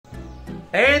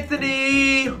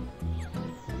Anthony!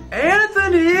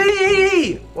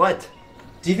 Anthony! What?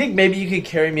 Do you think maybe you could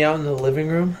carry me out in the living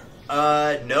room?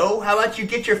 No. How about you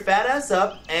get your fat ass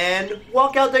up and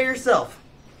walk out there yourself?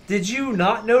 Did you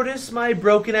not notice my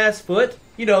broken ass foot?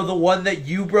 You know, the one that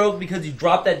you broke because you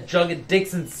dropped that jug of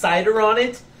Dixon cider on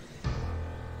it?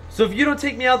 So if you don't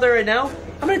take me out there right now,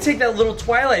 I'm gonna take that little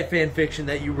Twilight fan fiction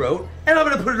that you wrote and I'm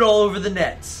gonna put it all over the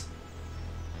nets.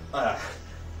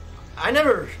 I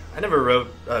never wrote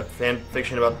fan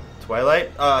fiction about Twilight.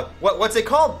 What's it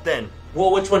called then?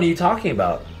 Well, which one are you talking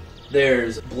about?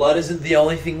 There's Blood Isn't the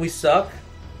Only Thing We Suck.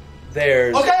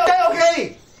 There's...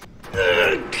 Okay!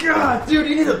 God, dude,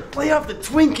 you need to lay off the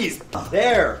Twinkies.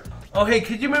 There. Oh, hey,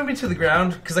 could you move me to the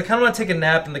ground? Because I kind of want to take a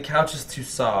nap and the couch is too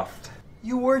soft.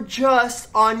 You were just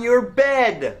on your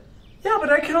bed. Yeah, but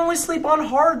I can only sleep on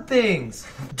hard things.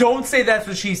 Don't say that's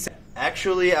what she said.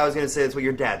 Actually, I was gonna say that's what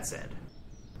your dad said.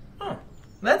 Oh,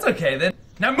 that's okay then.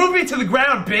 Now move me to the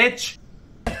ground, bitch!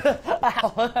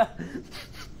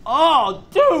 Oh,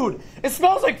 dude! It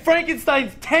smells like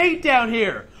Frankenstein's taint down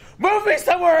here! Move me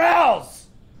somewhere else!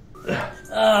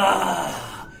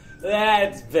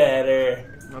 That's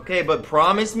better. Okay, but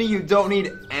promise me you don't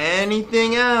need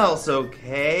anything else,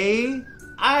 okay?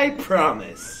 I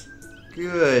promise.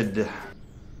 Good.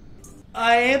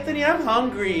 Anthony, I'm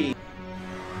hungry.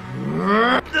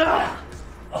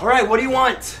 Alright, what do you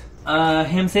want?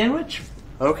 Ham sandwich?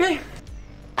 Okay.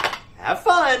 Have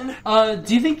fun!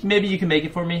 Do you think maybe you can make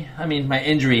it for me? I mean, my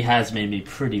injury has made me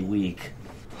pretty weak.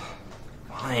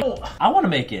 Fine. Oh, I want to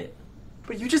make it.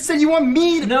 But you just said you want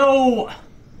me to— No!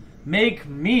 Make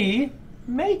me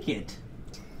make it.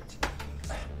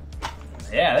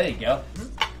 Yeah, there you go.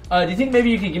 Do you think maybe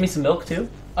you could give me some milk too?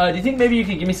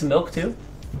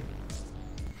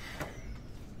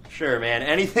 Sure, man.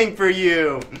 Anything for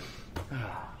you.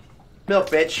 Milk,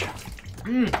 bitch.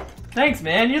 Thanks,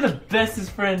 man. You're the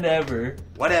bestest friend ever.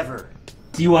 Whatever.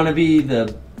 Do you want to be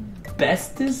the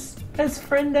bestest best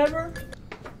friend ever?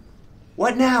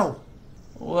 What now?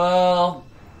 Well,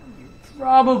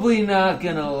 probably not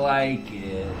gonna like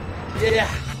it.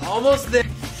 Yeah, almost there.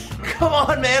 Come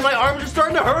on, man. My arms are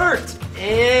starting to hurt.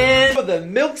 And the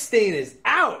milk stain is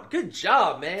out. Good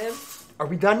job, man. Are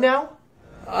we done now?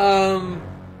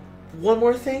 One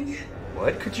more thing.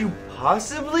 What could you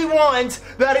possibly want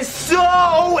that is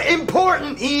so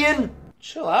important, Ian?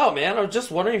 Chill out, man. I was just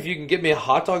wondering if you can get me a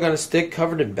hot dog on a stick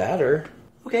covered in batter.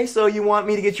 Okay, so you want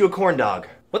me to get you a corn dog?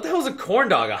 What the hell is a corn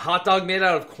dog? A hot dog made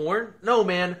out of corn? No,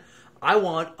 man. I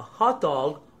want a hot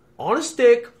dog on a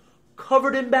stick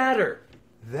covered in batter.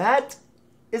 That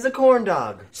is a corn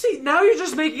dog. See, now you're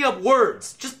just making up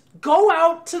words. Just go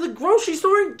out to the grocery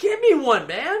store and get me one,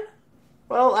 man.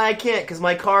 Well, I can't because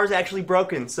my car's actually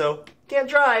broken, so can't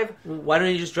drive. Why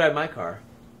don't you just drive my car?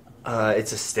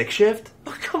 It's a stick shift?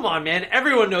 Oh, come on, man.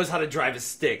 Everyone knows how to drive a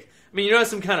stick. I mean, you're not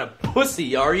some kind of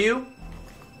pussy, are you?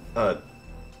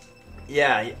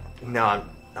 Yeah. No,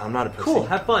 I'm not a pussy. Cool,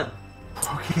 have fun.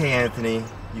 Okay, Anthony.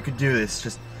 You could do this.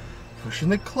 Just push in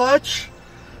the clutch,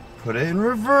 put it in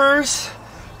reverse,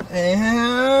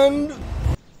 and...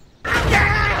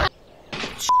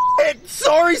 Shit!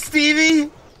 Sorry, Stevie!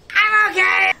 I'm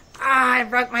okay! I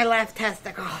broke my left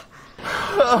testicle.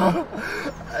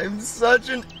 I'm such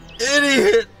an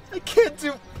idiot. I can't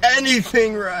do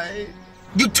anything right.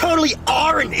 You totally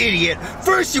are an idiot.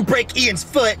 First you break Ian's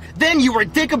foot, then you were a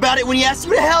dick about it when he asked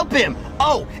you to help him.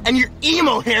 Oh, and your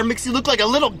emo hair makes you look like a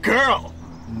little girl.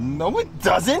 No, it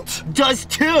doesn't. Does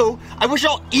too. I wish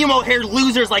all emo-haired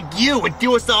losers like you would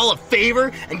do us all a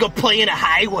favor and go play in a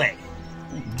highway.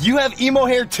 You have emo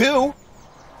hair too.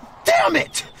 Damn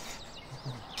it!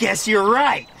 Guess you're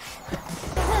right.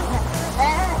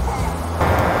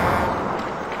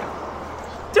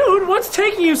 Dude, what's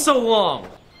taking you so long?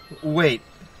 Wait,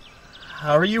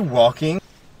 how are you walking?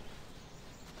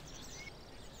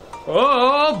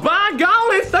 Oh, by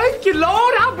golly, thank you,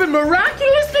 Lord. I've been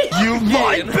miraculously... You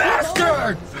my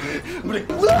bastard!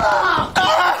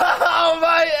 Oh,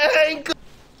 my ankle!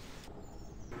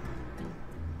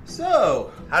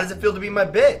 So, how does it feel to be my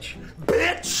bitch?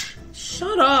 Bitch!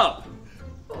 Shut up.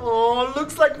 Oh,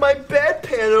 looks like my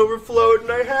bedpan overflowed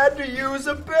and I had to use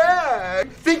a bag.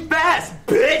 Think fast,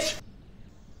 bitch!